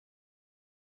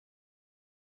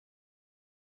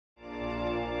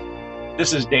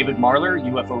This is David Marler,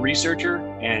 UFO researcher,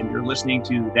 and you're listening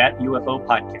to That UFO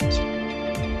Podcast.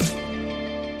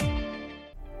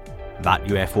 That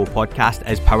UFO Podcast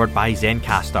is powered by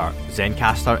Zencastr.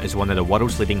 Zencastr is one of the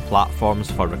world's leading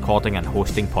platforms for recording and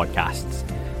hosting podcasts.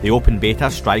 The open beta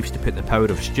strives to put the power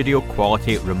of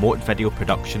studio-quality remote video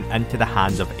production into the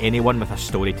hands of anyone with a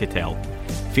story to tell.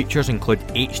 Features include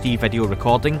HD video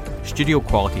recording,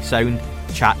 studio-quality sound,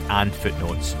 chat and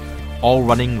footnotes. All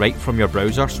running right from your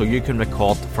browser so you can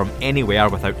record from anywhere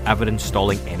without ever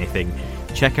installing anything.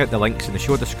 Check out the links in the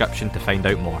show description to find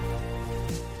out more.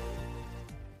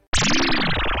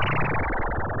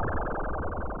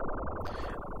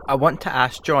 I want to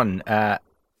ask John,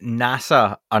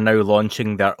 NASA are now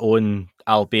launching their own,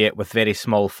 albeit with very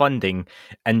small funding,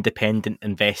 independent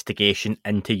investigation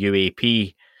into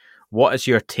UAP. What is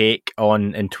your take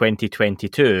on, in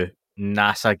 2022,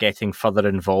 NASA getting further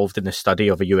involved in the study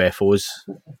of UFOs?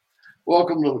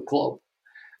 Welcome to the club.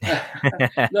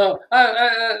 No,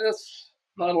 that's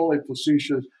not only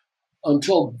facetious.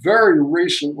 Until very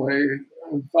recently,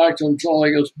 in fact, until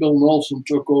I guess Bill Nelson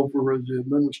took over as the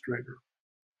administrator,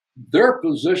 their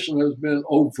position has been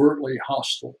overtly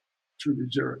hostile to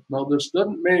these areas. Now, this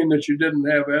doesn't mean that you didn't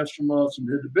have astronauts and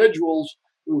individuals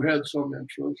who had some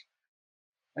interest,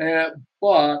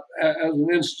 but as an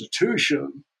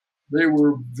institution, they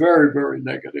were very, very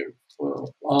negative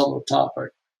on the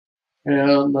topic.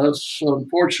 And that's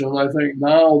unfortunate. I think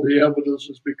now the evidence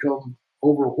has become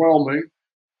overwhelming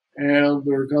and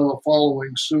they're kind of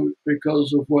following suit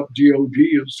because of what DOD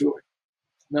is doing.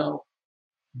 Now,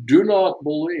 do not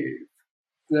believe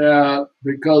that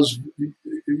because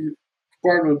the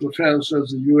Department of Defense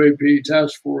has the UAP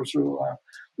task force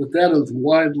that is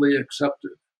widely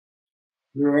accepted.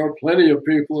 There are plenty of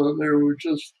people in there who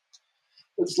just,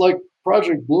 it's like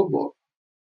Project Blue Book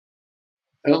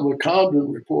and the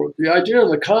Condon Report. The idea of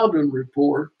the Condon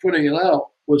Report, putting it out,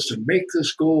 was to make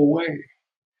this go away.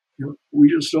 We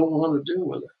just don't want to deal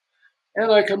with it.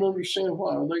 And I can understand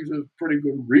why. I think there's pretty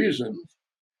good reasons.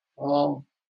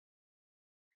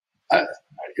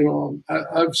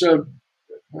 I've said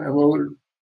in other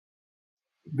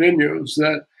venues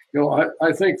that,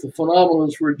 I think the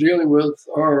phenomena we're dealing with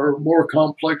are more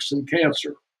complex than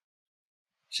cancer.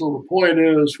 So the point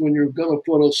is, when you're going to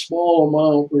put a small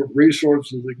amount of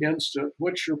resources against it,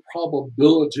 what's your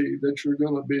probability that you're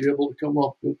going to be able to come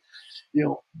up with,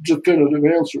 definitive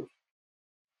answers?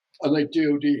 I think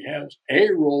DOD has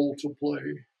a role to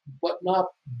play, but not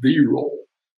the role.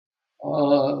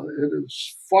 It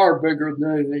is far bigger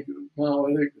than anything. Now,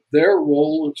 I think their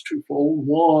role is twofold.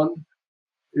 One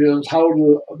is how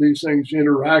do these things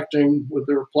interacting with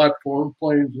their platform,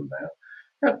 planes and that.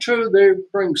 And two, they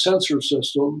bring sensor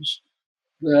systems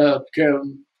that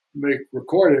can make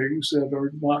recordings that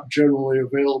are not generally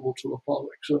available to the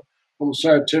public. So from a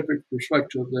scientific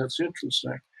perspective, that's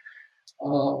interesting.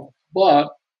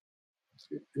 But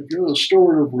if you're the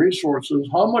steward of resources,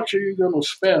 how much are you going to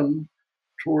spend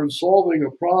towards solving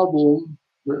a problem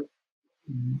that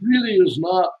really is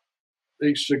not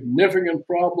a significant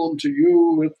problem to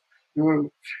you?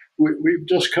 We've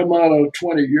just come out of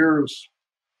 20 years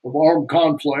of armed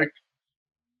conflict,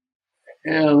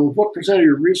 and what percent of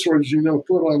your resources are you going to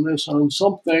put on this, on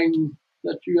something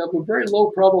that you have a very low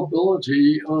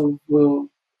probability of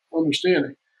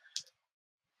understanding?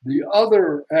 The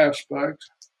other aspect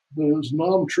that is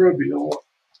non-trivial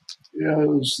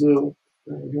is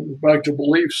back to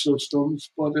belief systems,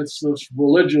 but it's this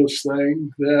religious thing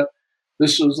that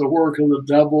this is the work of the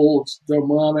devil, it's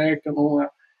demonic and all that.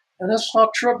 And that's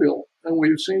not trivial. And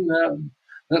we've seen that.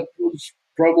 That was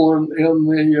prevalent in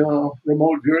the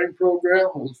remote viewing program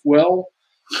as well.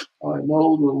 I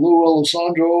know that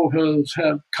B.Alexander has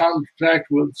had contact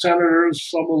with senators.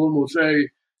 Some of them will say,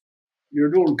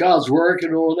 you're doing God's work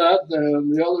and all that,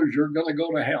 and the others, you're going to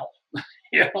go to hell.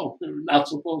 They're not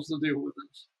supposed to deal with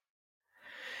this.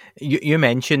 You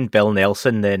mentioned Bill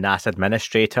Nelson, the NASA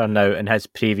administrator. Now, in his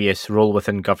previous role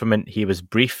within government, he was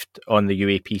briefed on the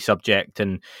UAP subject,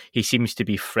 and he seems to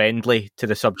be friendly to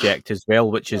the subject as well,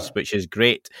 which is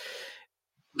great.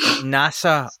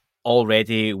 NASA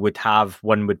already would have,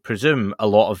 one would presume, a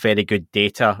lot of very good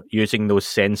data using those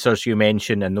sensors you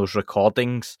mentioned and those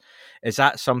recordings. Is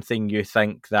that something you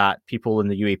think that people in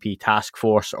the UAP task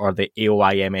force or the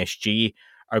AOIMSG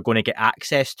are going to get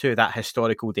access to, that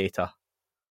historical data?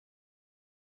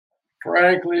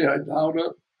 Frankly, I doubt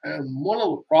it. And one of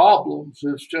the problems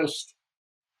is just,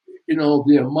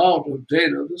 the amount of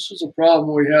data. This is a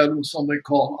problem we had with something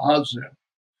called OSINT,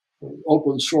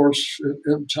 open source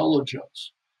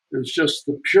intelligence. It's just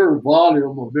the pure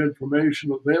volume of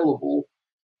information available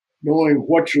knowing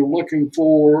what you're looking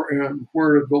for and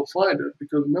where to go find it.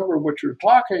 Because remember, what you're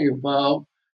talking about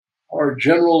are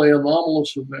generally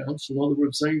anomalous events. In other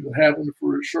words, things that happen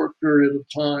for a short period of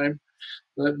time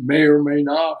that may or may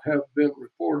not have been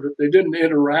reported. They didn't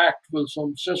interact with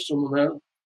some system that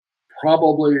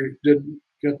probably didn't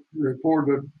get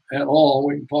reported at all.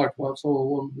 We can talk about some of the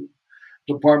ones in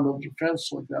the Department of Defense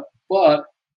like that. But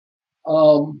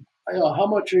how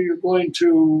much are you going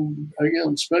to,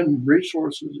 again, spend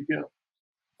resources again?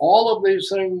 All of these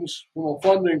things from a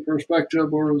funding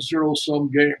perspective are a zero-sum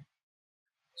game.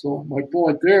 So my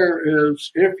point there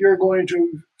is if you're going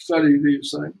to study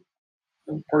these things,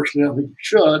 and personally I think you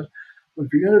should, but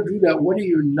if you're going to do that, what are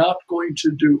you not going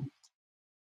to do?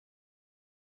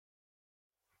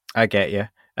 I get you.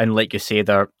 And like you say,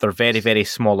 they're very, very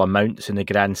small amounts in the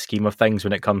grand scheme of things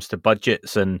when it comes to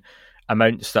budgets, and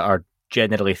amounts that are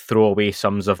generally throwaway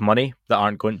sums of money that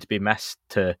aren't going to be missed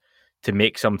to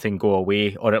make something go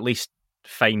away, or at least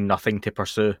find nothing to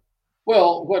pursue.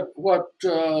 Well, what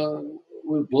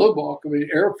with Blue Book, I mean,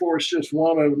 Air Force just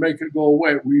wanted to make it go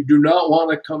away. We do not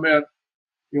want to commit,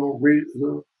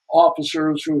 the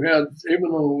officers who had, even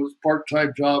though it was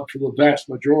part-time job for the vast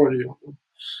majority of them,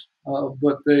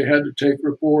 but they had to take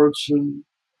reports and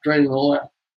training and all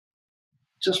that.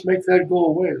 Just make that go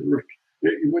away.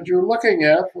 What you're looking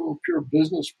at from a pure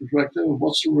business perspective,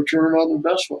 what's the return on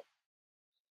investment?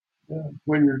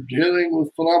 When you're dealing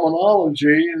with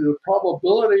phenomenology, the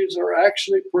probabilities are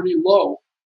actually pretty low.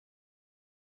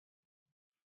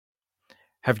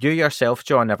 Have you yourself,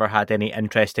 John, ever had any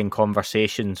interesting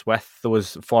conversations with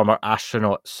those former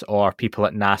astronauts or people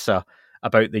at NASA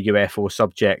about the UFO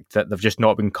subject that they've just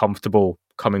not been comfortable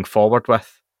coming forward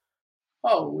with?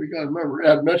 Oh, we got to remember,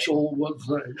 Ed Mitchell was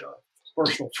a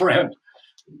personal friend.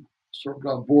 Served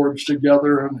on boards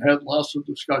together and had lots of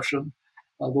discussion.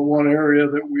 The one area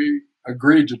that we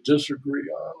agreed to disagree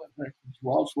on, I think,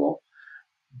 was Roswell.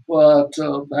 But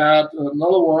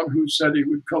another one who said he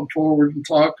would come forward and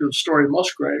talk to Story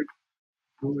Musgrave,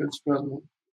 who had spent a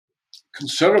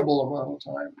considerable amount of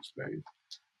time in space.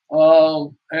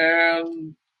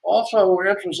 And also,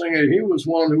 interestingly, he was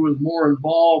one who was more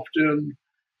involved in,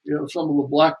 some of the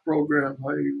black programs,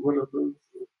 what are the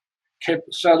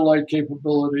satellite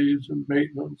capabilities and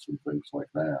maintenance and things like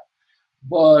that.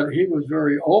 But he was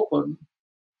very open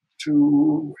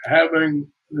to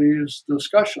having these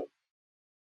discussions.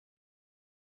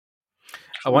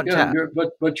 But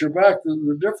you're back.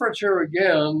 The difference here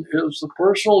again is the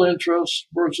personal interest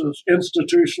versus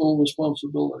institutional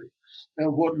responsibility.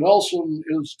 And what Nelson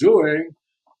is doing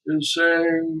is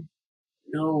saying,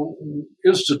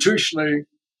 institutionally,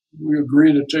 we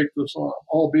agree to take this on,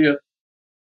 albeit,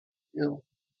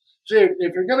 see,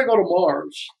 if you're going to go to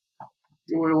Mars,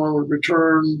 you want to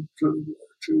return to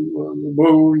the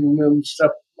moon and then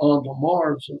step onto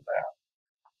Mars and that.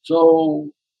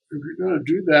 So if you're going to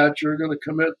do that, you're going to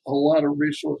commit a lot of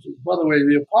resources. By the way,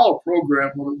 the Apollo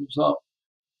program, when it was up,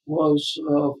 was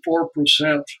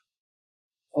 4%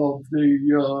 of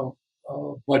the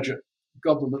budget,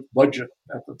 government budget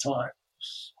at the time.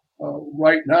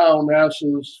 Right now,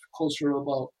 NASA is closer to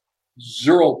about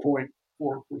 0.4%.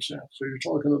 So you're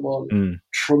talking about a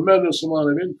tremendous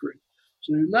amount of increase.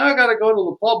 So you now got to go to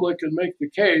the public and make the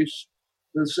case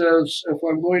that says, if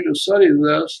I'm going to study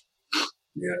this,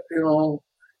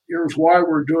 here's why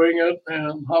we're doing it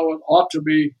and how it ought to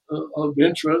be of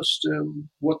interest and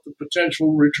what the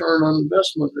potential return on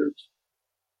investment is.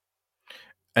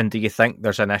 And do you think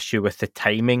there's an issue with the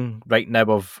timing right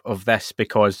now of this,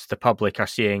 because the public are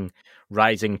seeing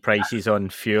rising prices on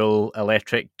fuel,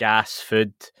 electric, gas,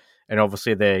 food, and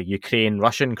obviously the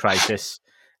Ukraine-Russian crisis,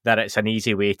 that it's an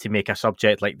easy way to make a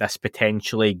subject like this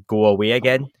potentially go away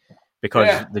again?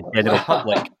 Because the general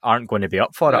public aren't going to be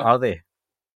up for it, are they?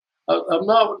 I'm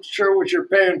not sure what you're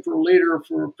paying per liter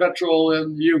for petrol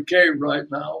in the UK right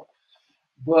now,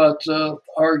 but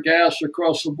our gas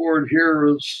across the board here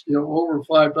is over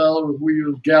 $5. We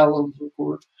use gallons, of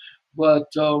course, but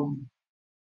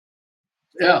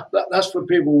that's what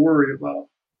people worry about.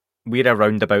 We're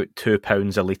around about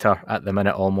 £2 a litre at the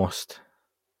minute, almost.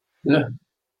 Yeah,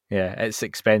 it's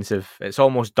expensive. It's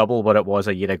almost double what it was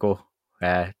a year ago,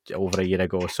 over a year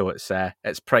ago. So it's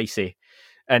pricey.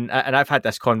 And I've had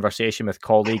this conversation with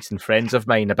colleagues and friends of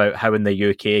mine about how in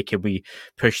the UK can we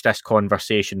push this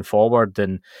conversation forward.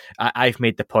 And I've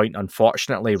made the point,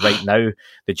 unfortunately, right now,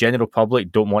 the general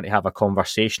public don't want to have a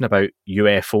conversation about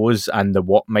UFOs and the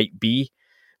what might be,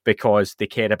 because they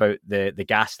care about the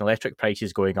gas and electric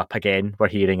prices going up again, we're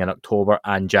hearing in October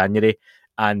and January,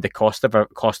 and the cost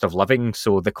of living.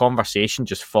 So the conversation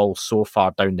just falls so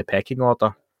far down the pecking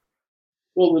order.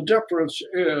 Well, the difference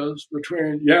is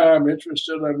between, yeah, I'm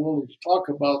interested, I'm willing to talk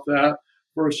about that,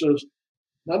 versus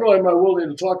not only am I willing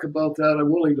to talk about that,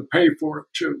 I'm willing to pay for it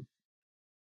too.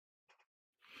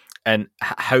 And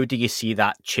how do you see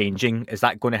that changing? Is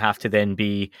that going to have to then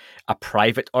be a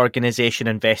private organization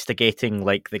investigating,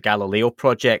 like the Galileo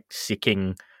project,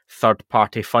 seeking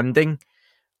third-party funding?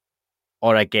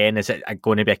 Or again, is it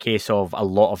going to be a case of a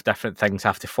lot of different things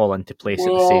have to fall into place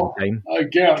at the same Well, time?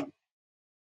 again,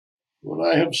 what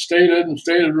I have stated and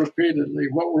stated repeatedly,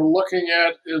 what we're looking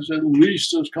at is at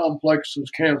least as complex as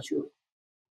cancer.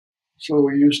 So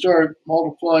you start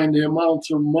multiplying the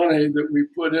amounts of money that we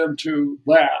put into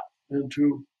that,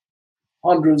 into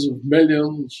hundreds of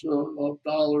millions of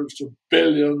dollars to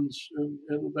billions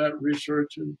into that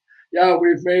research. And yeah,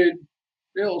 we've made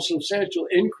substantial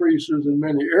increases in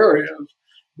many areas,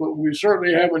 but we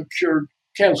certainly haven't cured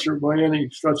cancer by any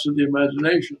stretch of the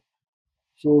imagination.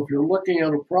 So if you're looking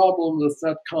at a problem that's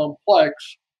that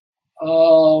complex,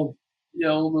 the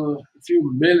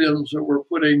few millions that we're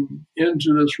putting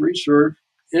into this research,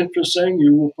 interesting.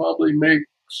 You will probably make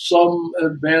some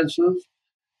advances.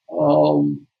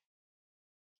 Um,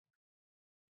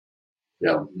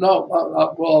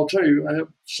 well, I'll tell you, I have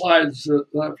slides that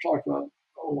I've talked about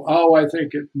how I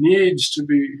think it needs to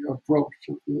be approached.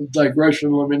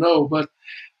 Digression, let me know. But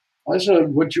I said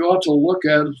what you ought to look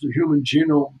at is the Human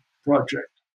Genome Project.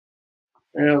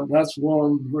 And that's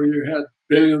one where you had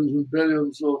billions and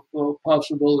billions of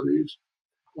possibilities.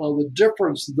 Well, the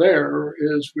difference there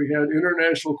is we had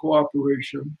international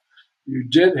cooperation. You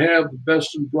did have the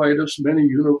best and brightest, many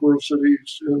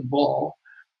universities involved.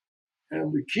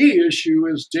 And the key issue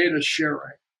is data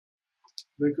sharing,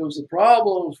 because the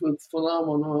problems with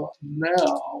phenomena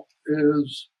now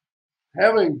is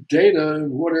having data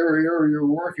in whatever area you're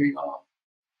working on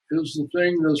is the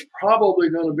thing that's probably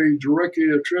going to be directly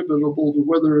attributable to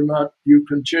whether or not you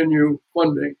continue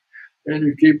funding and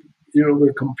you keep,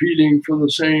 they're competing for the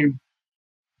same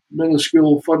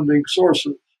minuscule funding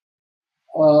sources.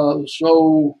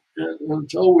 So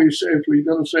until we say, if we're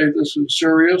going to say this is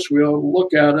serious, we ought to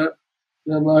look at it,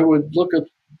 then I would look at,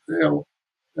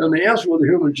 and the answer with the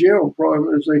Human Genome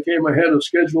Project is they came ahead of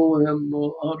schedule and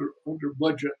under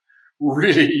budget.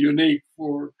 Really unique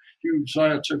for huge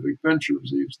scientific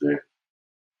ventures these days.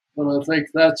 But I think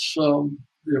that's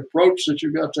the approach that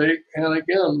you've got to take. And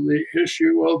again, the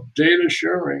issue of data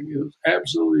sharing is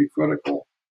absolutely critical.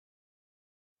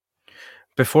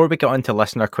 Before we get on to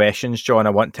listener questions, John,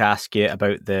 I want to ask you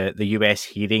about the US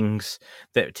hearings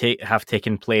that have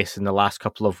taken place in the last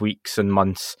couple of weeks and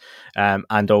months,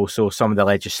 and also some of the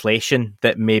legislation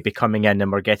that may be coming in,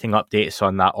 and we're getting updates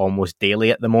on that almost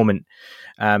daily at the moment.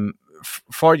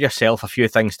 For yourself, a few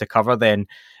things to cover then.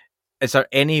 Is there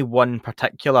any one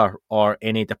particular or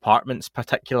any departments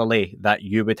particularly that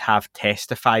you would have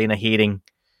testify in a hearing,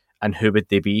 and who would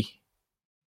they be?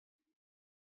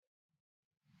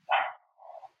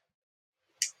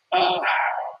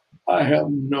 I have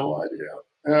no idea.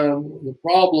 And the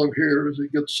problem here is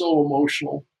it gets so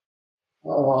emotional.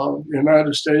 In the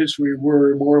United States, we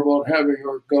worry more about having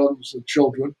our guns than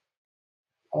children.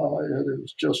 It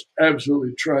is just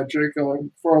absolutely tragic.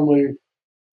 I'm firmly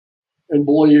in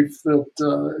belief that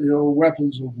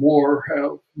weapons of war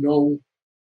have no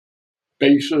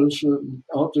basis and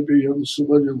ought to be in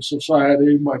civilian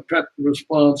society. My pet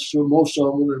response to most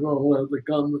of them, they don't have the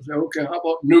gun, and say, okay, how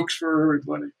about nukes for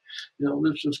everybody?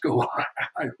 Let's just go on.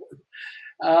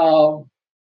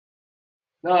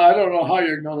 Now, I don't know how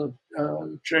you're going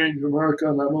to change America,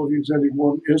 and I don't use any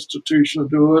one institution to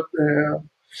do it. And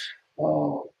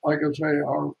like I say,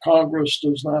 our Congress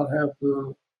does not have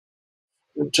the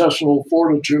intestinal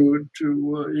fortitude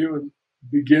to even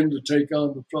begin to take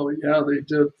on the problem. Yeah, they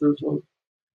did. There's a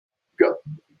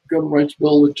gun rights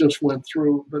bill that just went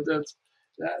through, but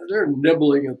they're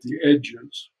nibbling at the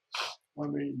edges. I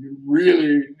mean, you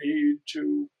really need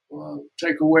to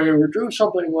take away or do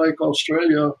something like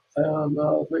Australia and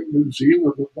I think New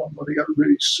Zealand or somebody got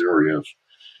really serious.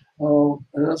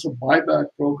 And that's a buyback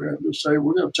program to say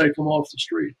we're going to take them off the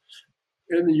street.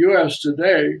 In the U.S.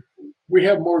 today, we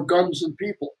have more guns than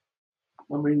people.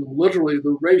 I mean, literally,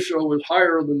 the ratio is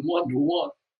higher than 1-to-1.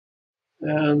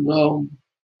 And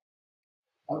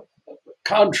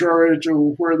contrary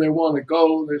to where they want to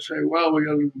go, they say, well, we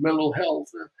got mental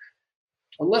health.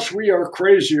 Unless we are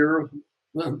crazier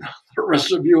than the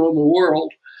rest of you in the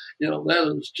world,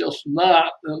 that is just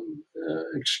not an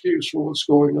excuse for what's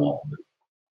going on.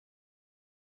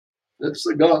 It's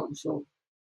the gun. So.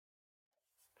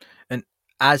 And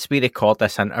as we record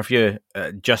this interview,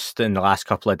 just in the last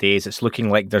couple of days, it's looking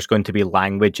like there's going to be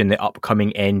language in the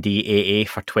upcoming NDAA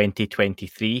for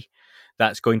 2023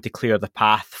 that's going to clear the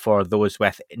path for those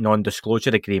with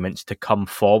non-disclosure agreements to come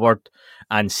forward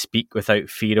and speak without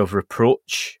fear of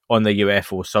reproach on the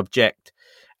UFO subject.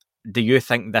 Do you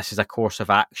think this is a course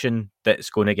of action that's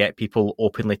going to get people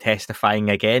openly testifying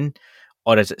again,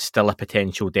 or is it still a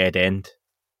potential dead end?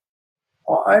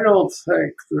 I don't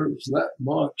think there's that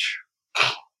much.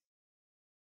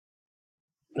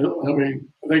 I mean,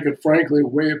 they could frankly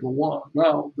wave the wand.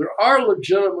 Now, there are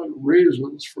legitimate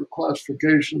reasons for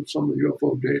classification of some of the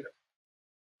UFO data.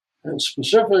 And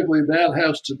specifically, that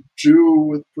has to do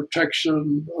with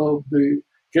protection of the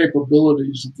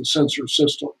capabilities of the sensor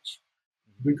systems.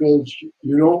 Because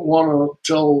you don't want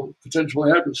to tell a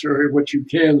potential adversary what you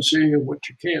can see and what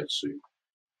you can't see.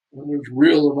 And there's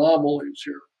real anomalies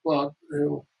here. But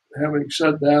having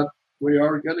said that, we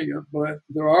are getting it. But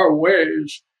there are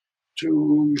ways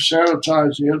to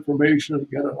sanitize the information and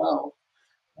get it out.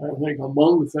 I think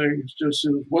among the things just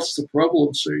is what's the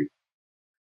prevalency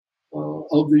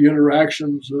of the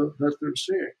interactions that they're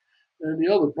seeing. And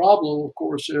the other problem, of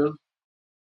course, is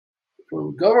from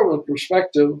a government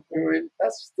perspective, I mean,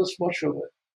 that's this much of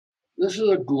it. This is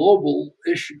a global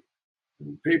issue.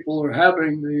 And people are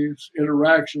having these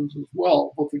interactions as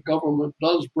well. What the government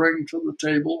does bring to the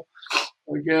table,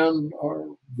 again, are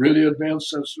really advanced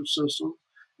sensor systems,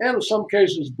 and in some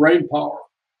cases, brain power.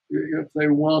 If they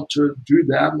want to do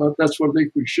that, and that's what I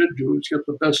think we should do, is get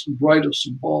the best and brightest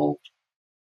involved.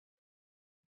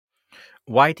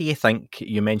 Why do you think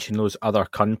you mentioned those other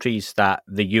countries that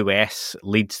the US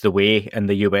leads the way in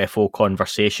the UFO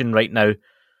conversation right now?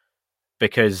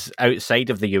 Because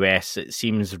outside of the US, it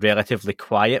seems relatively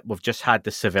quiet. We've just had the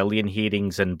civilian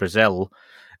hearings in Brazil.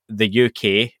 The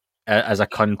UK, as a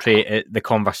country, the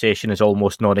conversation is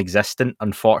almost non-existent,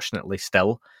 unfortunately,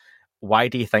 still. Why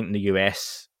do you think the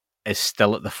US is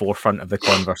still at the forefront of the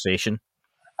conversation?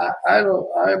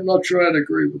 I'm not sure I'd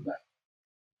agree with that.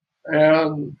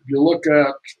 And if you look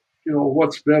at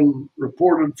what's been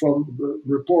reported from the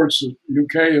reports that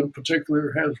UK in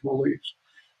particular has released,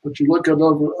 but you look at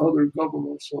other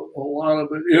governments, a lot of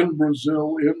it in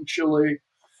Brazil, in Chile,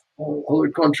 other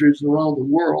countries around the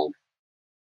world.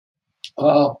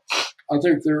 I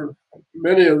think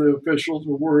many of the officials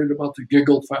are worried about the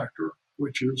giggle factor,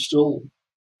 which is still,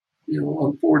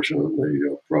 unfortunately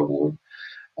prevalent.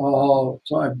 So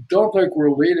I don't think we're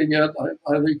leading it.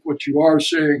 I think what you are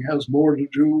seeing has more to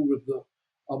do with the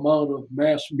amount of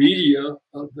mass media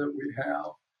that we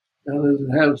have, and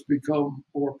it has become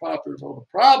more popular. Now, the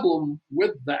problem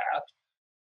with that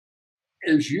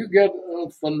is you get a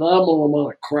phenomenal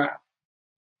amount of crap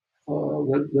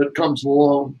that comes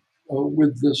along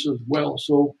with this as well.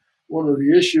 So one of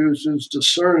the issues is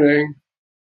discerning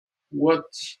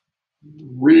what's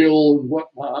real and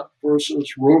whatnot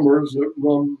versus rumors that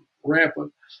run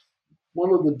rampant.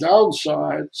 One of the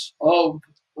downsides of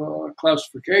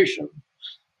classification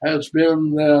has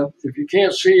been that if you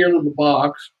can't see into the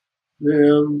box,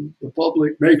 then the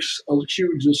public makes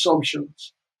huge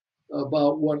assumptions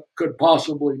about what could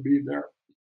possibly be there.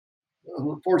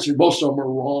 Unfortunately, most of them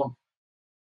are wrong.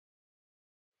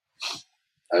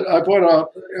 I point out,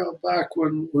 back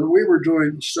when we were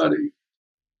doing the study,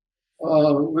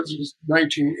 which is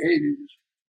 1980s,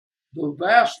 the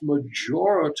vast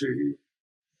majority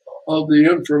of the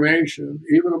information,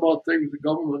 even about things the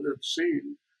government had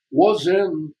seen, was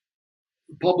in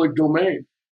the public domain.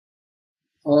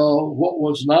 What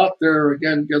was not there,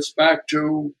 again, gets back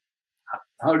to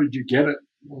how did you get it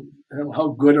and how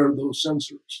good are those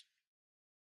sensors?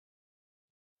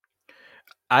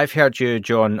 I've heard you,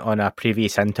 John, on a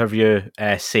previous interview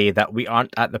say that we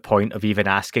aren't at the point of even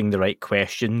asking the right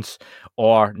questions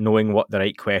or knowing what the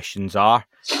right questions are.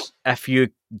 If you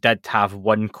did have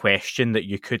one question that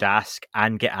you could ask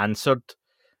and get answered,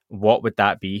 what would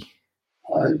that be?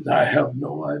 I have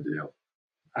no idea.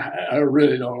 I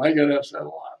really don't. I get asked that a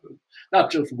lot.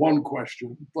 Not just one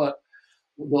question, but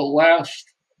the last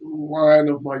line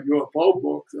of my UFO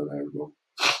book that I wrote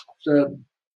said,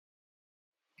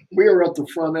 we are at the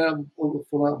front end of the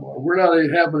phenomenon. We're not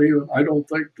haven't even, I don't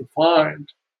think, defined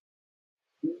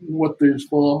what these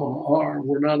phenomena are.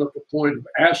 We're not at the point of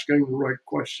asking the right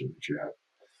questions yet.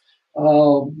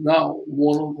 Now,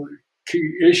 one of the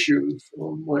key issues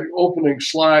on my opening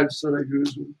slides that I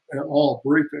use in all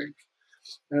briefings,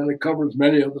 and it covers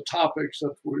many of the topics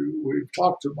that we've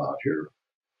talked about here,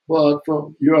 but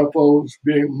from UFOs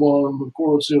being one, of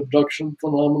course, the abduction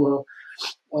phenomena,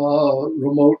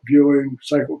 remote viewing,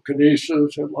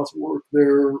 psychokinesis, had lots of work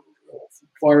there,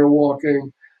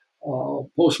 firewalking,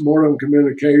 post-mortem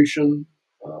communication,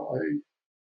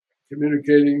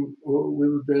 communicating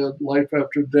with the dead, life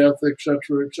after death,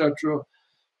 etc., etc.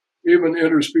 even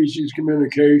interspecies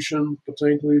communication,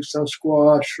 particularly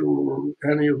Sasquatch or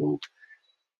any of them.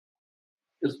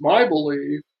 It's my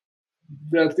belief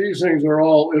that these things are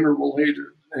all interrelated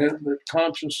and that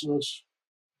consciousness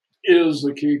is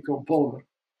the key component.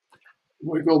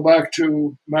 We go back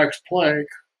to Max Planck,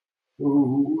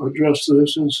 who addressed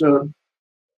this and said,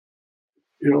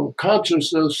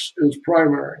 consciousness is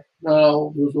primary.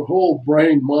 Now, there's a whole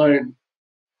brain-mind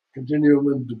continuum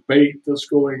and debate that's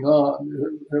going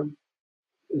on. And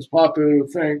it's popular to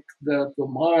think that the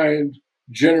mind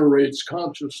generates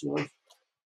consciousness,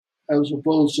 as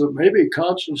opposed to maybe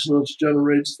consciousness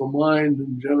generates the mind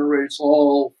and generates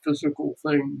all physical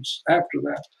things after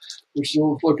that. We're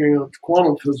still looking at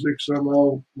quantum physics are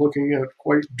now looking at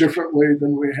quite differently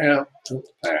than we have in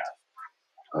the past.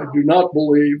 I do not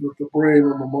believe that the brain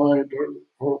and the mind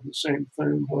are the same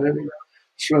thing by any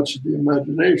stretch of the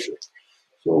imagination.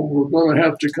 So we're going to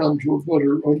have to come to a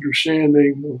better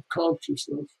understanding of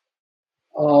consciousness.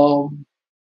 I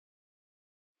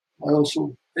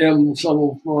also end some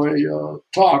of my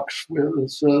talks with it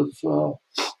says,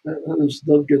 this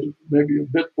does get maybe a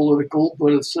bit political,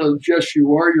 but it says, yes,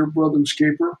 you are your brother's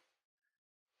keeper.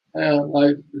 And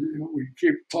we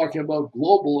keep talking about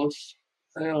globalists,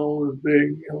 as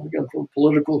being, again, from a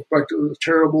political perspective, a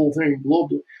terrible thing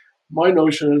globally. My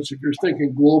notion is if you're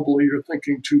thinking globally, you're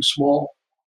thinking too small.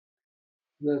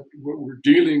 That what we're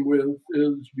dealing with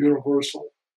is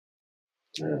universal.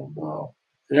 And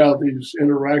these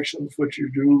interactions, which you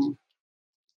do,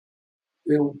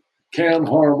 can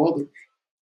harm others.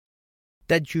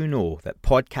 Did you know that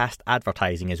podcast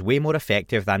advertising is way more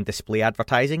effective than display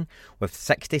advertising, with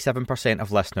 67%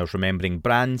 of listeners remembering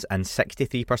brands and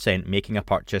 63% making a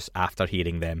purchase after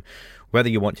hearing them? Whether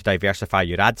you want to diversify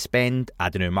your ad spend,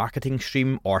 add a new marketing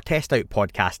stream, or test out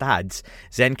podcast ads,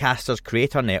 Zencastr's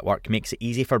Creator Network makes it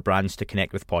easy for brands to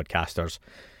connect with podcasters.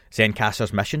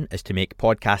 Zencastr's mission is to make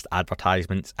podcast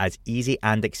advertisements as easy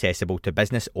and accessible to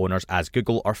business owners as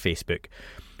Google or Facebook.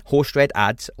 Host-read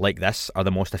ads like this are the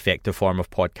most effective form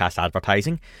of podcast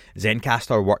advertising.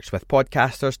 Zencastr works with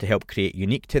podcasters to help create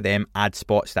unique to them ad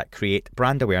spots that create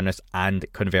brand awareness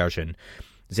and conversion.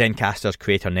 Zencastr's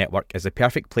Creator Network is the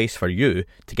perfect place for you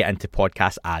to get into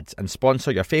podcast ads and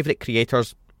sponsor your favourite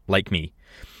creators like me.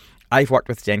 I've worked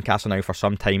with Zencastr now for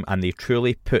some time and they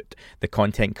truly put the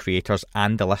content creators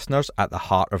and the listeners at the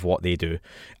heart of what they do.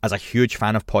 As a huge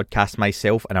fan of podcasts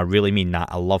myself, and I really mean that,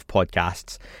 I love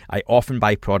podcasts, I often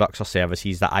buy products or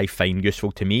services that I find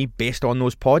useful to me based on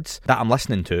those pods that I'm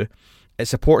listening to. It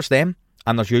supports them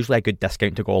and there's usually a good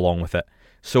discount to go along with it.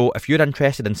 So if you're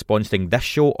interested in sponsoring this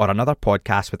show or another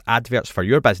podcast with adverts for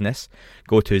your business,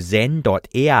 go to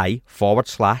zen.ai/that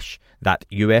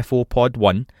UFO pod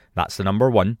 1, that's the number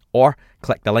 1, or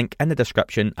click the link in the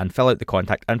description and fill out the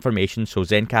contact information so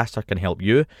Zencastr can help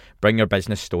you bring your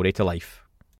business story to life.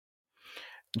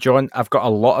 John, I've got a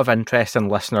lot of interesting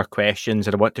listener questions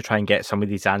and I want to try and get some of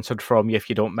these answered from you if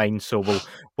you don't mind, so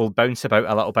we'll bounce about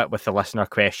a little bit with the listener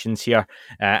questions here,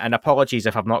 and apologies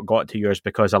if I've not got to yours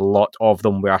because a lot of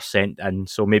them were sent in,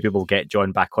 so maybe we'll get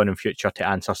John back on in future to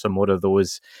answer some more of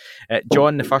those.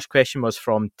 John, the first question was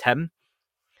from Tim.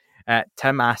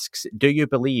 Tim asks, do you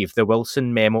believe the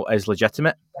Wilson memo is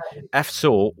legitimate? If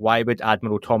so, why would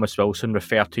Admiral Thomas Wilson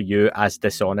refer to you as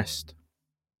dishonest?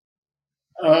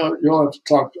 You'll have to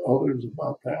talk to others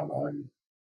about that.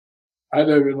 I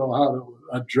don't even know how to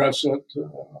address it.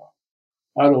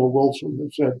 I know Wilson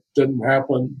has said it didn't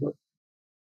happen, but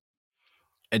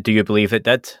do you believe it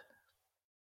did?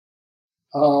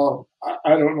 I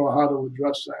don't know how to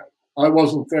address that. I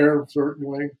wasn't there,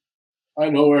 certainly. I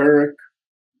know Eric.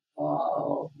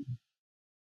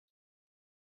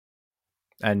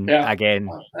 Again,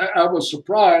 I was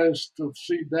surprised to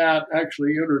see that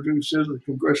actually introduced in the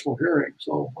congressional hearing.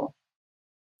 So,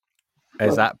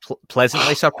 is that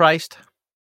pleasantly surprised?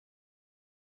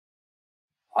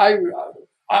 I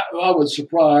was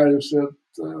surprised that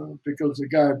because the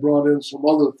guy brought in some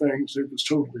other things he was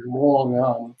totally wrong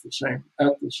on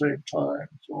at the same time.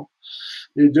 So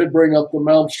he did bring up the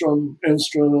Malmstrom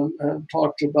incident and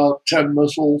talked about 10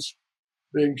 missiles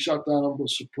being shut down. I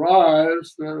was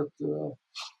surprised that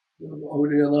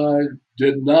Odie and I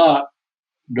did not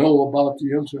know about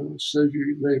the incident.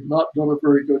 They've not done a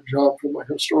very good job from a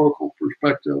historical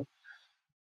perspective.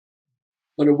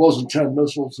 But it wasn't 10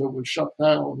 missiles that was shut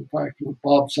down. In fact, it was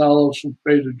Bob Salas and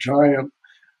Beta Giant,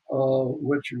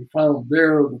 which you found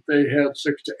there that they had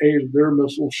 6 to 8 of their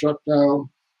missiles shut down.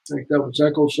 I think that was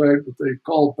Echo Site, but they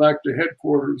called back to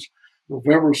headquarters.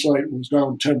 November Site was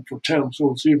down 10 for 10,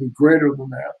 so it's even greater than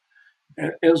that.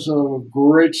 And it's of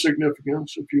great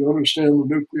significance if you understand the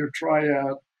nuclear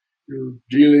triad You're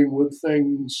dealing with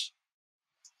things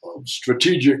of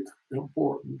strategic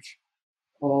importance.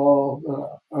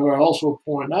 And I also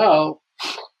point out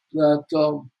that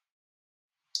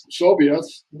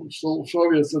Soviets, still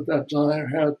Soviets at that time,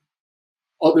 had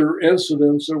other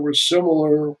incidents that were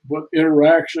similar, but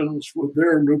interactions with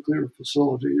their nuclear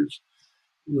facilities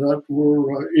that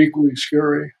were equally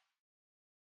scary.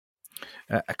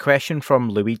 A question from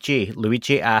Luigi.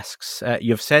 Luigi asks,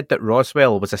 you've said that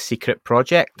Roswell was a secret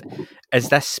project. Is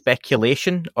this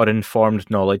speculation or informed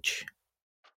knowledge?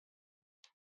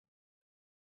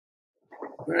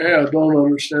 I don't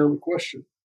understand the question.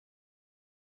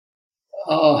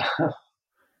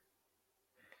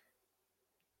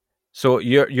 So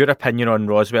your opinion on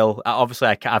Roswell? Obviously,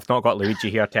 I've not got Luigi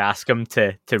here to ask him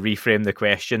to reframe the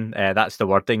question. That's the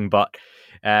wording. But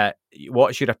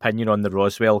what's your opinion on the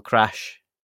Roswell crash?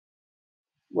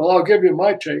 Well, I'll give you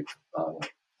my take.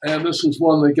 And this is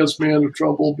one that gets me into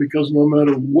trouble because no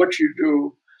matter what you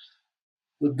do,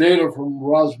 the data from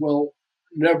Roswell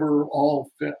never all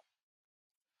fit.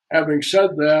 Having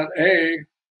said that, A,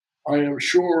 I am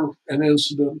sure an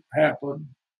incident happened.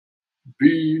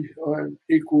 B, I'm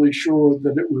equally sure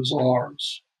that it was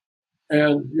ours.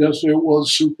 And yes, it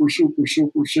was super, super,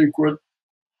 super secret.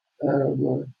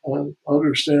 And I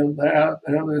understand that.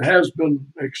 And it has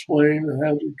been explained. It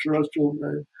has a terrestrial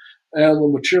name. And the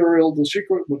material, the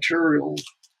secret materials,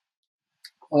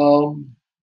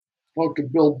 spoke to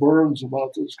Bill Burns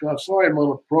about this. I saw him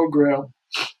on a program,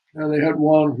 and they had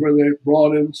one where they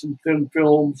brought in some thin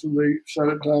films and they set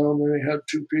it down, and they had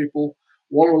two people.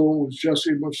 One of them was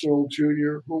Jesse Marcel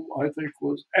Jr., whom I think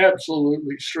was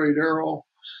absolutely straight arrow.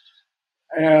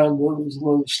 And there was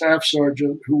the staff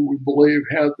sergeant who we believe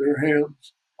had their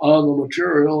hands on the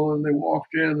material, and they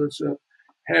walked in and said,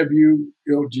 "Have you,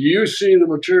 do you see the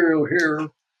material here?"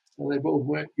 And they both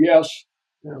went, "Yes,"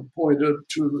 and pointed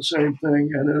to the same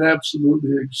thing, and it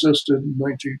absolutely existed in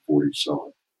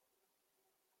 1947.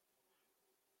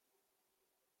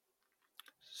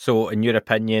 So, in your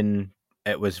opinion,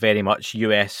 it was very much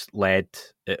US led.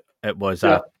 It was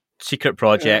Yeah, a secret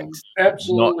project,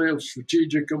 absolutely of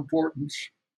strategic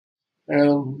importance.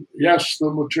 And yes,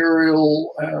 the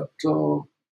material at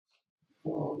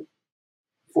Fort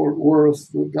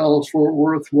Worth, the Dallas Fort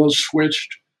Worth, was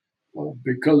switched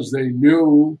because they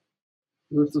knew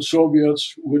that the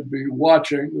Soviets would be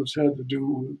watching. This had to do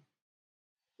with,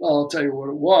 well, I'll tell you what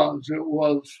it was. It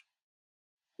was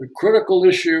the critical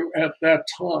issue at that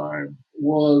time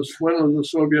was when are the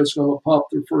Soviets going to pop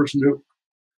their first nuke?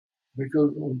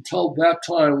 Because until that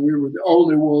time, we were the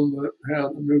only one that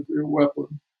had a nuclear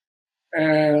weapon.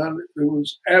 And it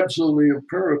was absolutely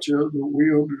imperative that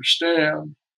we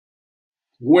understand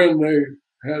when they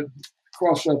had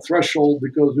crossed that threshold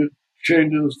because it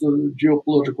changes the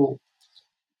geopolitical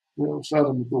side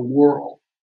of the world.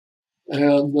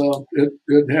 And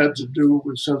it had to do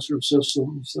with sensor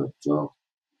systems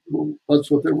that's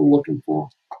what they were looking for.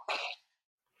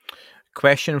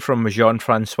 Question from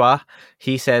Jean-Francois.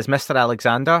 He says, Mr.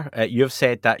 Alexander, you've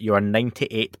said that you are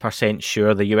 98%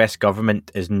 sure the US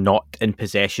government is not in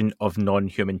possession of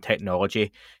non-human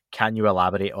technology. Can you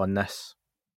elaborate on this?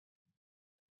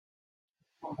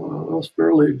 That's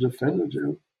fairly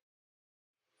definitive.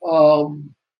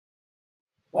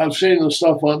 I've seen the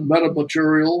stuff on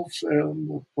metamaterials, and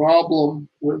the problem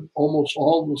with almost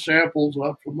all the samples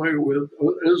I'm familiar with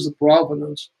is the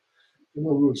provenance. In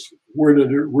other words, where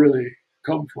did it really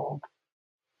come from?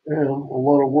 And a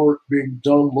lot of work being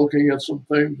done looking at some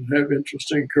things that have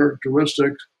interesting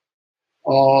characteristics.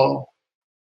 What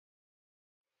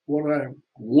I'm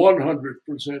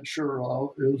 100% sure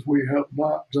of is we have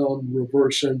not done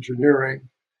reverse engineering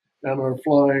and are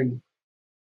flying,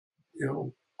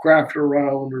 craft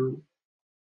around or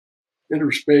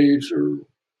interspace or,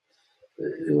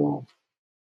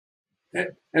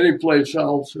 any place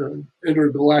else,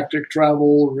 intergalactic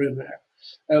travel or in there.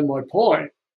 And my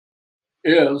point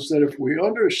is that if we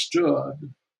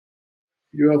understood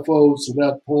UFOs to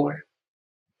that point,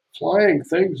 flying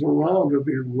things around would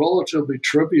be relatively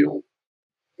trivial.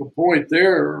 The point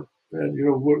there, and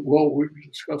what we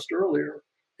discussed earlier,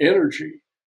 energy.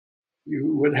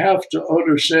 You would have to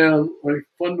understand a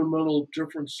fundamental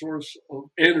different source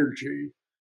of energy,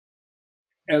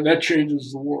 and that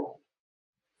changes the world.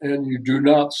 And you do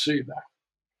not see that.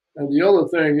 And the other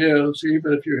thing is,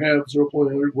 even if you have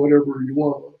 0.8, whatever you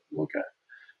want to look at,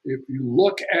 if you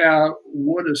look at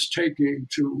what it's taking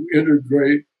to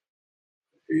integrate,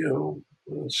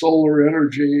 solar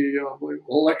energy,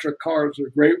 electric cars are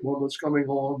a great one that's coming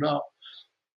along now.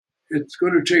 It's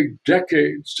going to take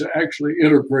decades to actually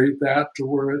integrate that to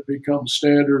where it becomes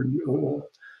standard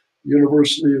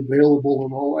universally available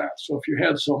and all that. So if you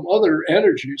had some other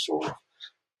energy source,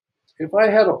 if I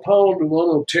had a pound of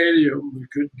unobtainium that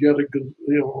could get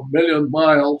a million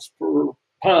miles per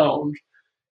pound,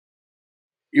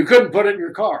 you couldn't put it in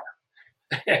your car.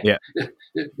 Yeah.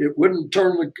 It wouldn't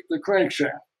turn the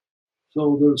crankshaft.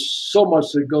 So there's so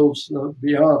much that goes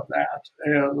beyond that.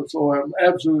 And so I'm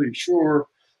absolutely sure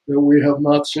that we have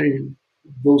not seen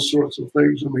those sorts of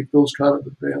things and make those kind of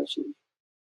advances.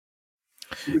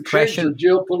 It would change the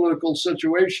geopolitical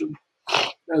situation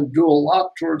and do a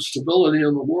lot towards stability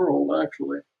in the world,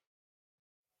 actually.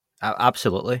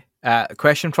 Absolutely.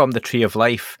 Question from the Tree of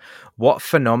Life. What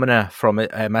phenomena from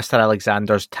Mr.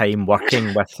 Alexander's time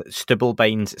working with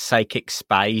Stubblebind's psychic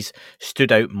spies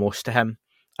stood out most to him?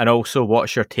 And also,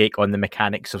 what's your take on the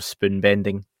mechanics of spoon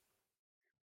bending?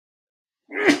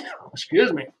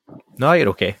 Excuse me. No, you're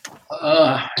okay.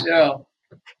 Yeah.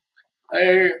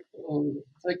 I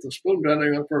take the spoon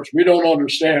bending at first. We don't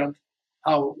understand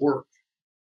how it works,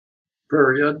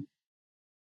 period.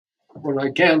 What I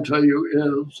can tell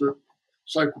you is that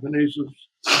psychokinesis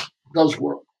does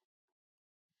work.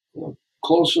 The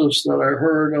closest that I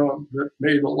heard that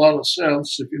made a lot of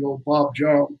sense, if you know Bob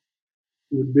John,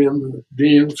 who had been the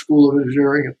dean of the School of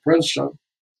Engineering at Princeton,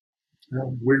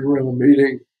 and we were in a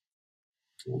meeting.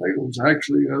 It was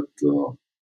actually at the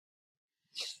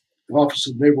Office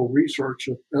of Naval Research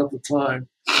at the time,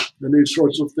 and these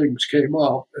sorts of things came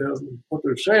up. And what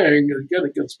they're saying, again,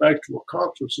 it gets back to a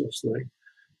consciousness thing,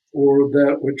 or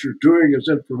that what you're doing is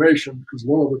information, because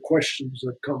one of the questions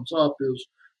that comes up is,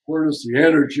 where does the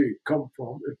energy come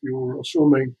from? If you were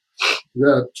assuming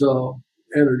that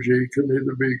energy can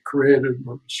either be created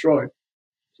or destroyed.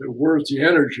 So where's the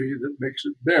energy that makes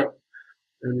it bend?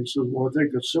 And he says, well, I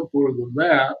think it's simpler than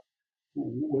that.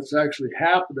 What's actually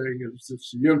happening is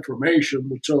it's the information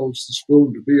that tells the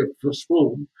spoon to be a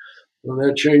spoon, and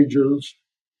that changes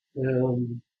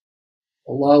and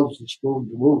allows the spoon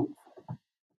to move.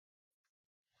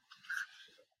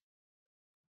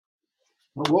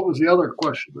 Now, what was the other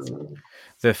question?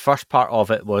 The first part of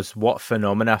it was, what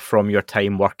phenomena from your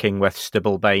time working with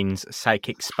Stubblebind's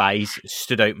psychic spies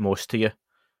stood out most to you?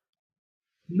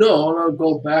 No, and I'll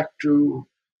go back to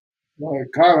my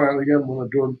comment again when I'm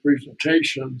doing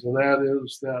presentations, and that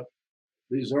is that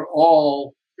these are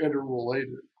all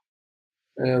interrelated,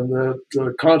 and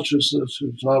that consciousness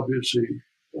is obviously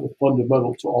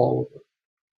fundamental to all of it.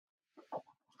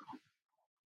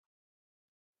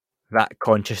 That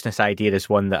consciousness idea is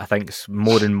one that I think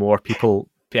more and more people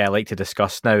like to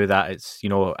discuss now, that it's,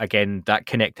 again, that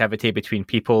connectivity between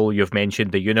people. You've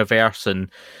mentioned the universe and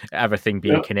everything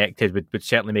being connected would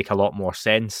certainly make a lot more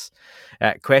sense.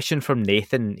 Question from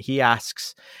Nathan. He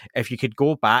asks, if you could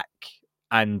go back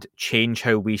and change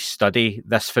how we study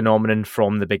this phenomenon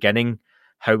from the beginning,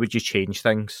 how would you change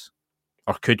things?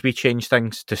 Or could we change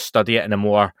things to study it in a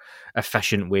more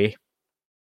efficient way?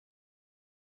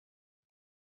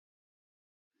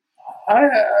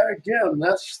 Again,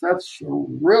 that's a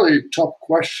really tough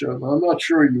question. I'm not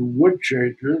sure you would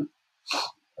change it,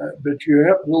 but you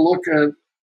have to look at,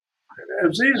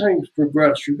 as these things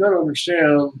progress, you've got to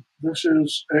understand this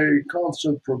is a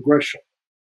constant progression.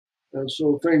 And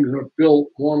so things are built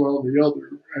one on the other.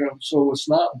 And so it's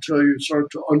not until you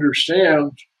start to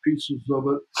understand pieces of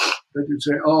it that you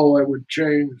say, oh, I would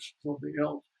change something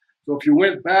else. So if you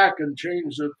went back and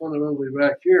changed it fundamentally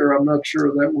back here, I'm not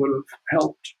sure that would have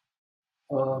helped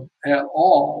at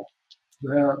all.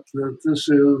 That this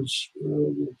is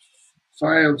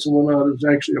science and whatnot is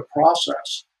actually a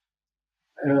process.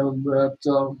 And that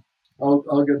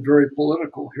I'll get very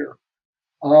political here.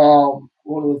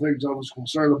 One of the things I was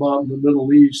concerned about in the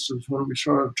Middle East is when we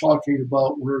started talking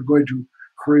about we're going to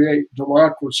create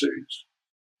democracies.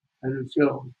 And it's,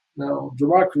 now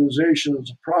democratization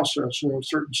is a process. There are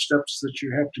certain steps that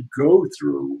you have to go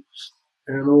through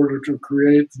in order to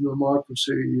create the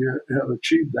democracy and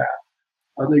achieve that.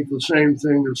 I think the same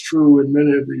thing is true in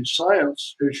many of these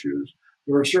science issues.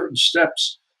 There are certain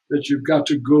steps that you've got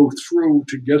to go through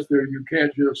to get there. You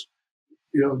can't just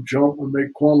jump and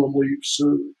make quantum leaps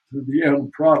to the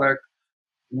end product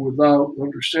without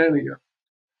understanding it.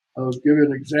 I'll give you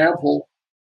an example.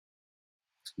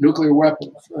 Nuclear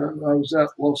weapons. I was at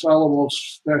Los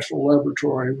Alamos National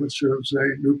Laboratory, which is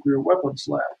a nuclear weapons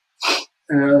lab.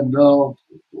 And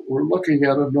we're looking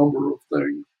at a number of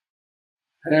things.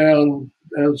 And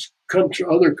as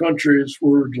other countries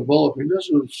were developing, this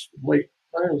was late,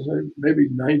 maybe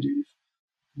 90s,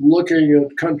 looking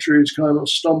at countries kind of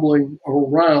stumbling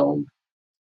around.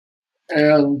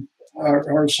 And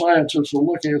our scientists are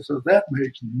looking and said, that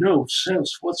makes no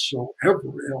sense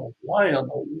whatsoever. Why in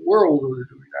the world are they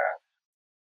doing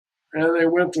And they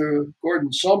went to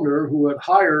Gordon Sumner, who had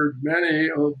hired many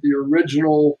of the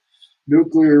original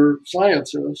nuclear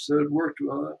scientists that had worked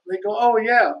with it. They go, oh,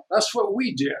 yeah, that's what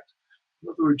we did. In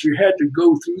other words, you had to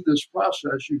go through this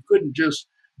process. You couldn't just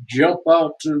jump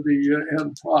out to the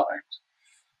end product.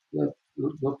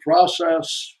 The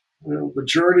process, the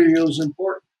journey is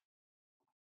important.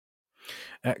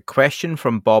 Question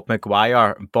from Bob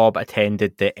McGuire. Bob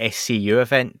attended the SCU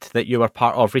event that you were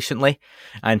part of recently,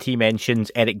 and he mentions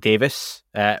Eric Davis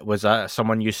was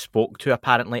someone you spoke to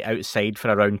apparently outside for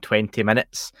around 20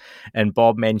 minutes. And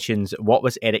Bob mentions, what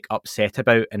was Eric upset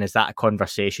about, and is that a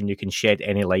conversation you can shed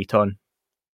any light on?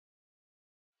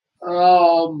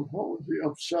 What was he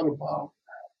upset about?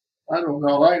 I don't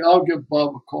know. I'll give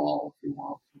Bob a call if you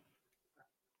want.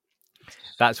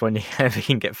 That's one you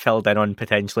can get filled in on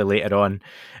potentially later on.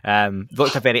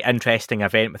 Looked a very interesting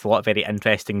event with a lot of very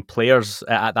interesting players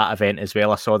at that event as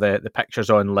well. I saw the pictures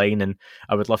online, and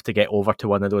I would love to get over to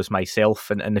one of those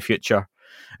myself in the future.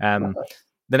 The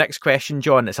next question,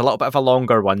 John, it's a little bit of a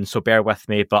longer one, so bear with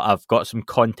me, but I've got some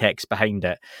context behind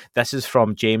it. This is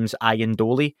from James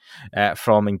Iandoli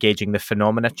from Engaging the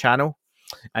Phenomena channel.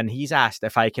 And he's asked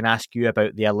if I can ask you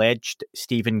about the alleged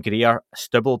Stephen Greer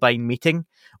Stubblebine meeting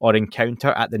or encounter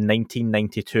at the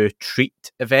 1992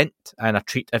 TREAT event. And a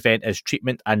TREAT event is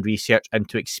treatment and research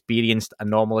into experienced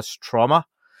anomalous trauma.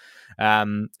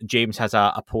 James has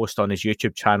a post on his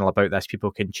YouTube channel about this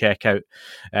people can check out.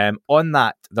 On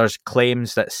that, there's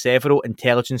claims that several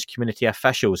intelligence community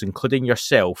officials, including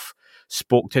yourself,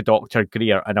 spoke to Dr.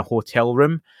 Greer in a hotel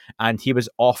room, and he was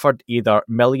offered either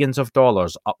millions of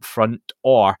dollars up front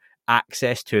or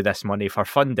access to this money for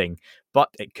funding, but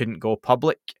it couldn't go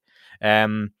public.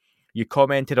 You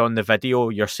commented on the video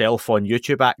yourself on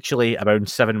YouTube, actually, around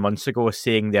 7 months ago,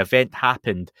 saying the event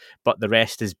happened, but the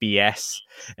rest is BS,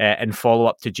 in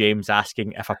follow-up to James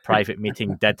asking if a private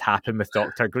meeting did happen with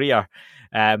Dr. Greer.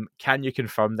 Can you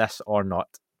confirm this or not?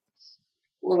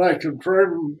 What I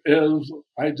confirm is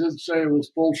I did say it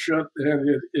was bullshit,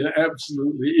 and it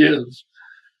absolutely is.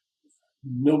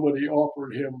 Nobody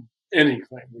offered him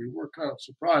anything. We were kind of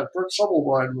surprised. Bert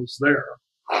Subelwine was there.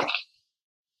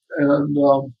 And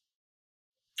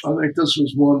I think this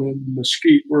was one in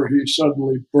Mesquite where he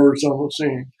suddenly burst on the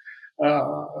scene.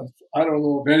 I don't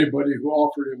know of anybody who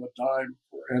offered him a dime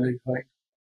for anything.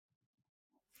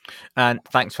 And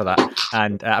thanks for that.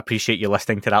 And I appreciate you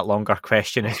listening to that longer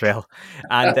question as well.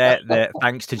 And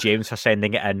thanks to James for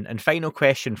sending it in. And final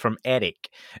question from Eric.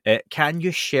 Can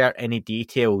you share any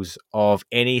details of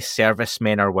any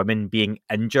servicemen or women being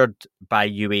injured by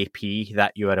UAP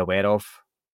that you are aware of?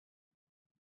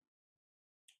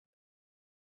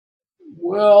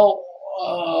 Well,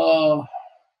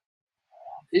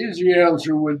 easy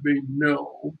answer would be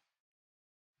no.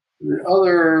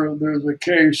 There's a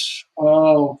case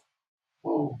of,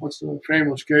 what's the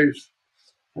famous case?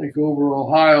 I think over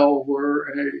Ohio, where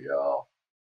a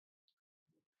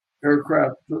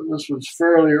aircraft, this was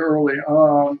fairly early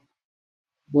on,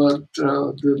 but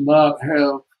did not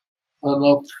have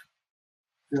enough,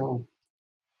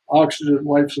 oxygen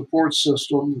life support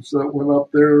systems that went up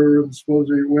there and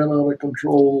supposedly went out of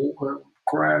control and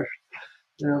crashed.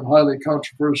 And highly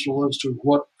controversial as to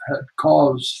what had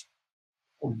caused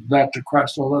that to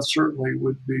crash. So that certainly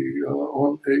would be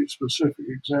on a specific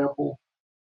example.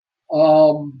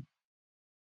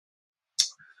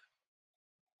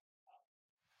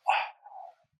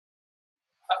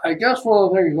 I guess one of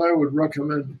the things I would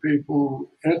recommend to people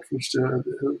interested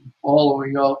in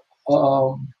following up,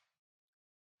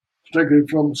 particularly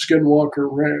from Skinwalker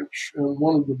Ranch, and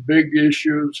one of the big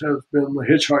issues has been the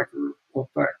hitchhiker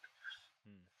effect.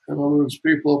 In other words,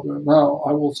 people have been, now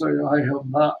I will say I have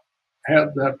not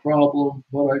had that problem,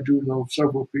 but I do know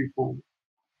several people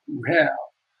who have.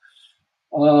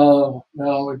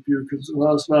 Now, if you consider,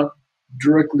 that's not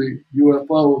directly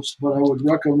UFOs, but I would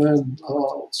recommend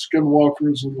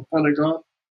Skinwalkers in the Pentagon.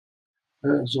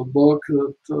 There's a book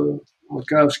that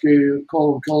McCaskey,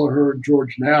 Colin Kelleher, and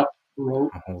George Knapp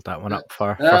wrote. I'll hold that one up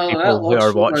for people who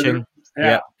are watching.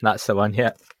 Yep, that's the one,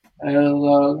 yeah.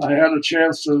 And I had a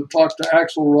chance to talk to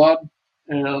Axelrod,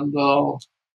 and the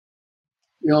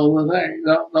thing.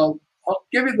 Now, I'll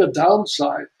give you the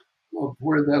downside of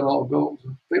where that all goes.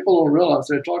 People don't realize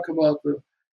they talk about the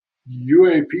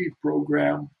UAP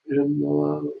program in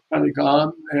the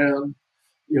Pentagon and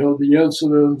the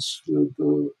incidents with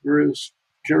the various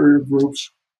carrier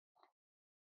groups.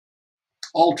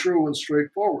 All true and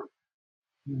straightforward.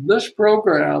 This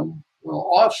program,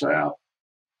 OSAP,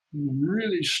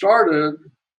 really started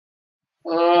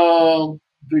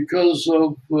because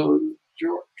of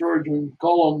George and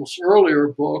Cullum's earlier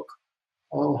book,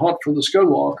 Hunt for the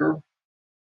Skinwalker.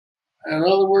 In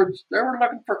other words, they were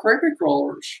looking for creepy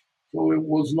crawlers. So it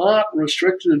was not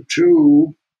restricted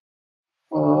to,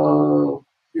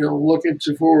 looking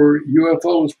for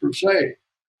UFOs per se.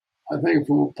 I think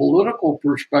from a political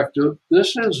perspective,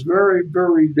 this is very,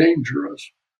 very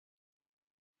dangerous.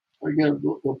 Again,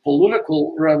 the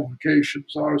political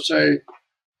ramifications are, say,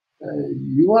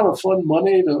 you want to fund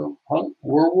money to hunt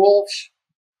werewolves?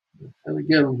 And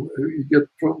again, you get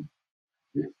from,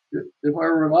 if I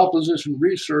were in opposition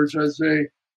research, I'd say,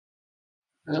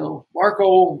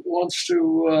 Marco wants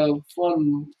to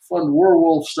fund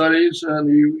werewolf studies, and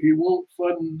he won't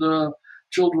fund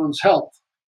children's health.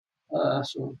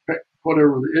 So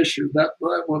whatever the issue, that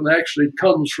one actually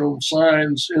comes from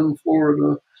signs in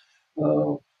Florida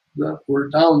that were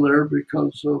down there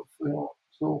because of,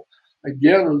 so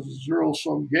again, it's a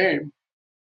zero-sum game.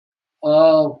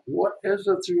 What is it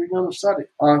that you're going to study?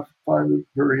 I find it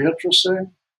very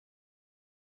interesting.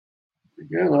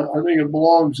 Again, I think it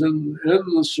belongs in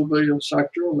the civilian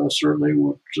sector, and that's certainly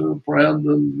what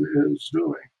Brandon is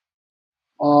doing.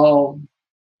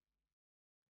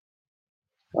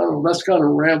 I don't know, that's kind of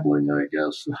rambling, I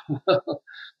guess. The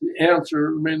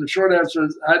answer, the short answer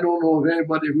is I don't know of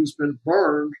anybody who's been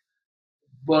burned,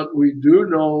 but we do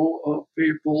know of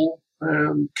people,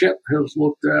 and Kit has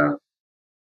looked at,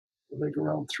 I think,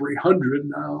 around 300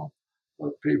 now,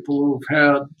 of people who've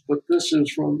had, but this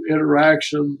is from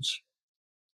interactions,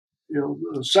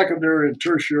 the secondary and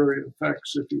tertiary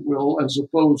effects, if you will, as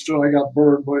opposed to I got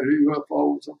burned by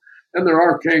UFOs. And there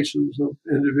are cases of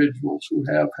individuals who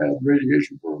have had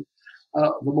radiation burn.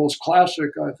 The most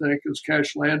classic, I think, is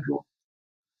Cash Landrum.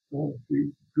 If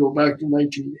you go back to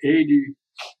 1980,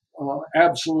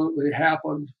 absolutely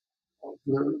happened.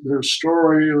 Their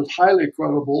story is highly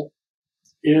credible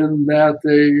in that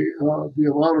the amount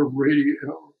of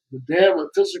the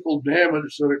physical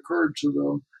damage that occurred to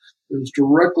them is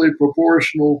directly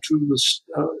proportional to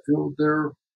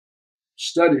their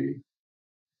study.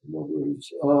 In other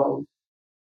words,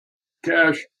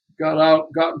 Cash got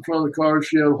in front of the car.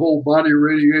 She had whole body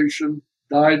radiation,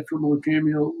 died from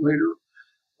leukemia later.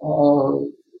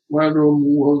 Landrum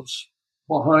was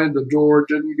behind the door,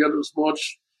 didn't get as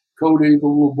much. Cody, the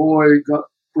little boy, got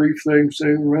brief things,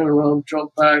 saying ran around,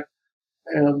 jumped back,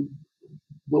 and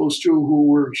those two who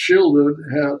were shielded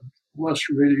had less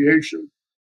radiation,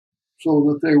 so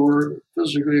that they were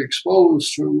physically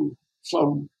exposed to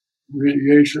some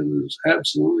radiation is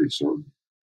absolutely certain.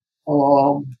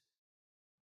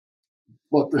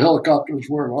 But the helicopters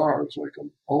weren't ours. I can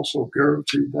also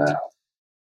guarantee that.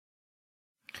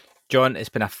 John, it's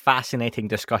been a fascinating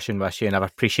discussion with you, and I've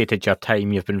appreciated your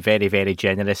time. You've been very, very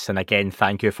generous, and again,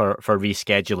 thank you for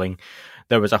rescheduling.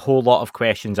 There was a whole lot of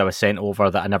questions I was sent over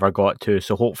that I never got to,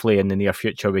 so hopefully in the near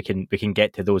future we can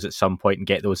get to those at some point and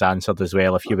get those answered as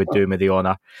well, if you would do me the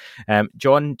honour.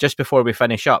 John, just before we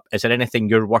finish up, is there anything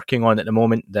you're working on at the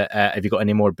moment? That have you got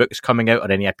any more books coming out or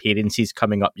any appearances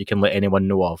coming up you can let anyone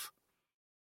know of?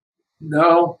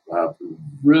 No,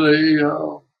 really.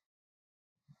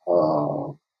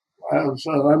 As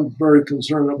I'm very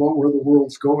concerned about where the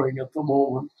world's going at the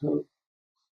moment. I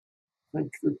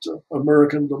think that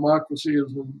American democracy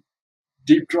is in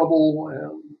deep trouble,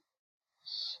 and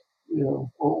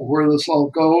where this all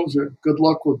goes. Good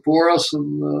luck with Boris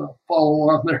and follow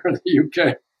on there in the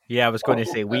UK. Yeah, I was going to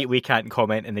say we can't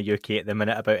comment in the UK at the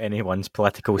minute about anyone's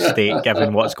political state,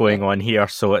 given what's going on here.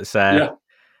 So it's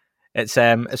it's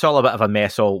all a bit of a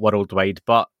mess all worldwide.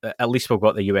 But at least we've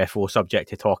got the UFO subject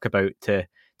to talk about to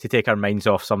take our minds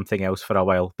off something else for a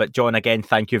while. But John, again,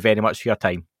 thank you very much for your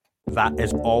time. That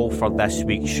is all for this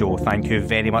week's show. Thank you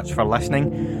very much for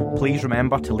listening. Please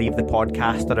remember to leave the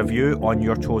podcast a review on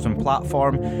your chosen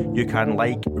platform. You can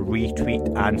like,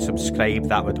 retweet and subscribe.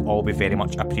 That would all be very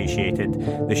much appreciated.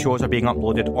 The shows are being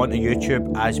uploaded onto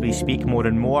YouTube as we speak more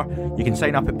and more. You can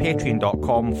sign up at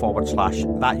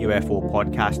patreon.com/That UFO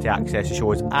podcast to access the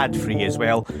shows ad-free as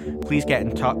well. Please get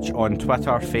in touch on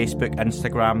Twitter, Facebook,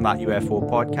 Instagram, That UFO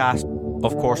podcast.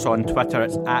 Of course, on Twitter,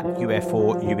 it's at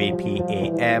UFO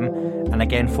UAPAM. And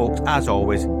again, folks, as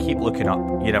always, keep looking up.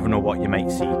 You never know what you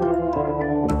might see.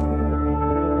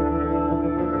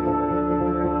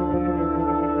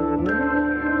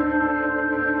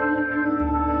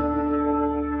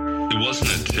 It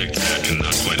wasn't a tic-tac and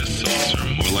not quite a saucer,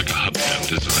 more like a hubcap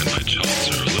designed by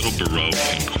Chaucer, a little baroque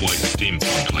and quite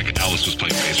steampunk, like Alice was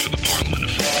playing bass for the Parliament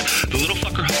of Folk. The little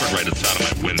fucker hovered right outside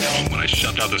of my window, and when I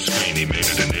shoved out the screen, he made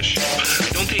it an issue. I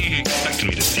don't think he expected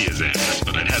me to see his ass,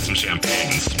 but I'd had some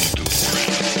champagne and smoked a little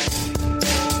around.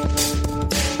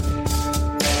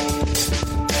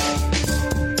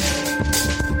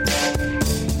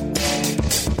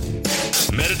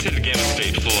 Meditative gamma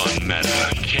state full on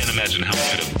meta. You can't can't imagine how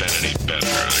it could have been any better.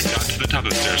 I got to the top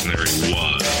of the stairs and there he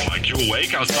was. Like, you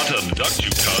awake? I was about to abduct you,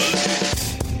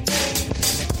 cuz.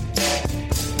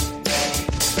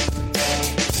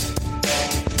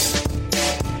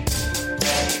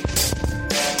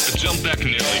 Jumped back and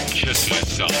nearly kissed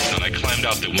myself, and I climbed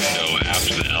out the window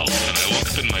after the elf, and I woke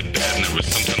up in my bed and there was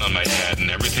something on my head and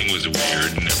everything was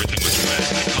weird and everything was red.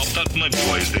 And I called out to my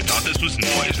boys. They thought this was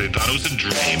noise. They thought it was a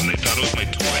dream. They thought it was my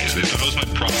toys. They thought it was my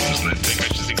problems, and they think I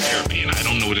should seek therapy, and I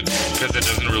don't know what it is because it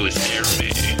doesn't really scare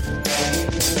me.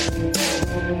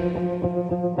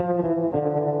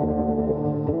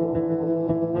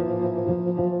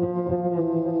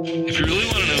 If you really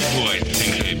want to know who I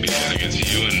think I be, I think it's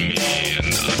you and me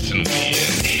and us and we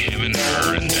and him and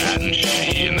her and that and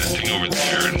she and that thing over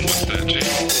there and what's that, Jake?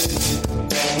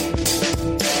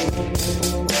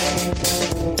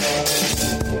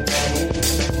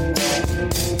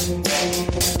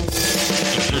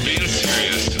 But if we're being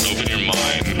serious, open your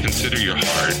mind, consider your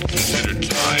heart, consider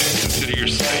time, consider your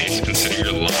space, consider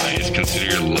your lies, consider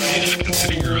your life,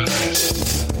 consider your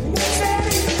eyes.